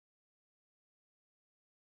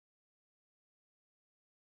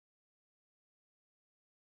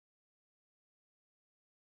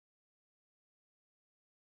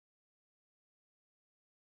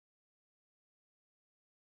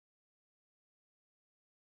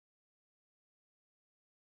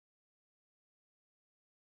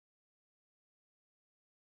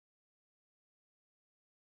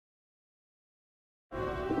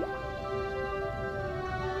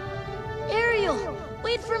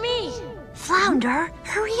wait for me! Flounder,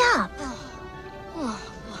 hurry up! Oh,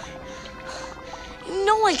 boy. You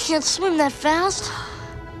know I can't swim that fast.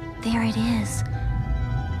 There it is.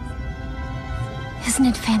 Isn't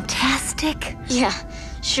it fantastic? Yeah,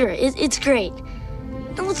 sure, it's great.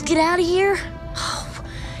 Now let's get out of here. Oh,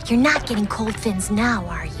 you're not getting cold fins now,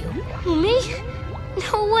 are you? Who, me?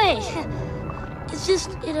 No way. It's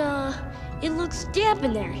just, it looks damp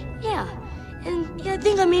in there. Yeah. And yeah, I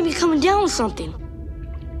think I may be coming down with something.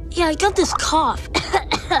 Yeah, I got this cough.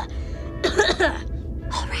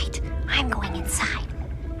 All right, I'm going inside.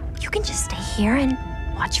 You can just stay here and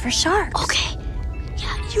watch for sharks. Okay.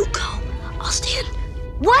 Yeah, you go. I'll stand.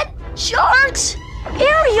 What? Sharks?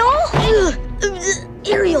 Ariel?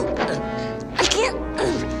 Ariel. I can't.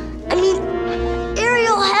 I mean,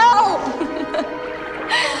 Ariel, help!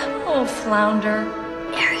 Oh, Flounder.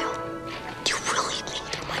 Ariel, do you really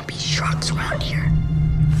think there might be sharks around here?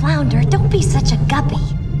 Flounder, don't be such a guppy.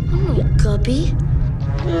 I'm no guppy.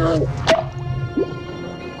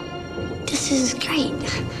 This is great.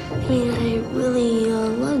 I mean, I really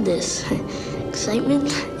love this.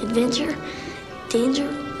 Excitement, adventure, danger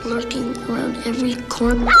lurking around every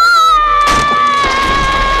corner. Ah!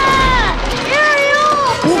 Ariel!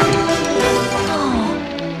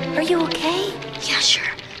 Oh, are you okay? Yeah,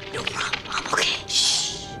 sure. No problem. I'm okay.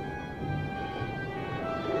 Shh.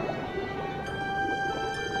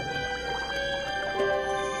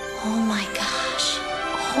 Oh my gosh.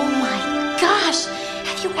 Oh my gosh.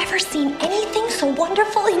 Have you ever seen anything so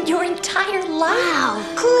wonderful in your entire life? Wow,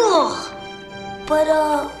 cool. But,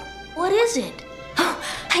 what is it?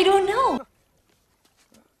 I don't know.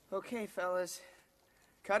 Okay, fellas.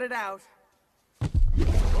 Cut it out.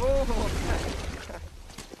 Oh,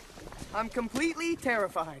 I'm completely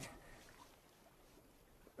terrified.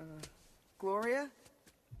 Gloria?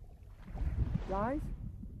 Guys?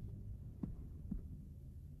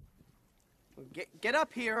 Well, get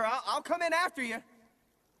up here. I'll come in after you.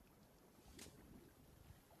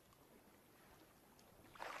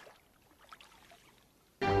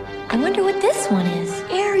 I wonder what this one is.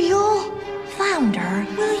 Ariel? Flounder,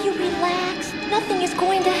 will you relax? Nothing is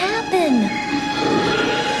going to happen.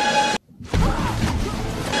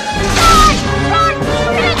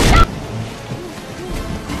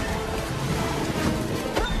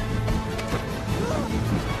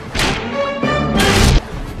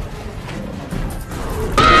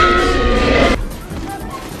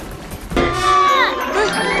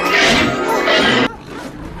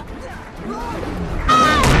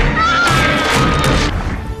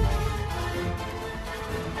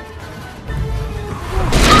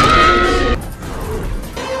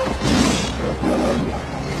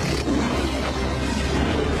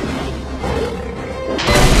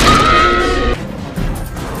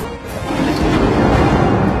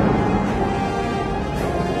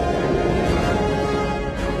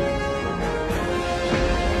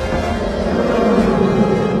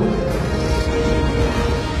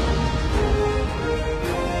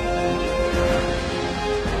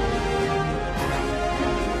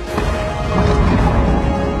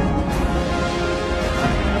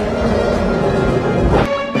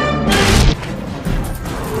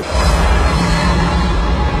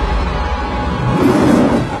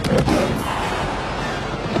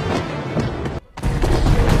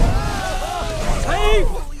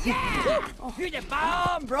 You're the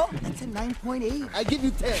bomb, bro. That's a 9.8. I give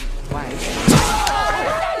you 10. Why?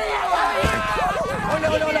 Oh,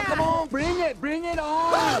 no, come on. Bring it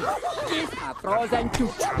on. Kiss a frozen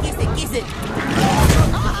tooth. Kiss it.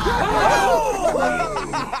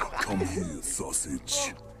 Come here,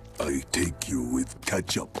 sausage. I take you with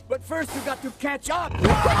ketchup. But first you got to catch up.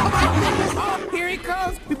 Here he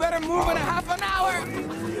comes. We better move in a half an hour.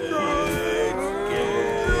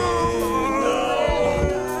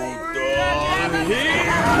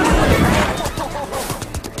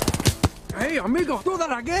 Hey, amigo, do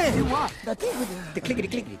that again. You what? The thing with the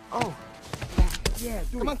clickety. Oh. Yeah,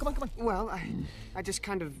 come on. Well, I just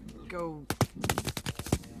kind of go...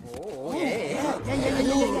 Oh, yeah.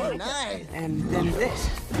 Nice. And then this.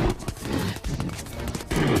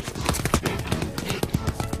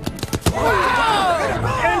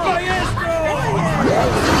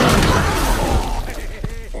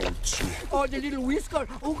 Oh, the little whisker.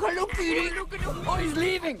 Oh, hello, kitty. Oh, he's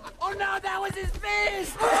leaving. Oh, no, that was his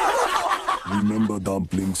fist. Remember,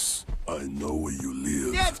 dumplings? I know where you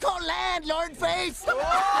live. Yeah, it's called land, Lord Face.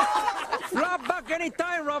 Drop back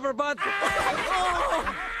anytime, rubber butt.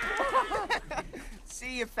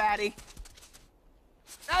 See you, fatty.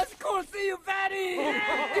 That's cool. See you, fatty.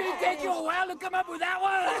 Did it take you a while to come up with that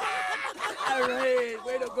one? All right.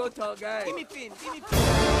 Way to go, tall guy. Give me pin.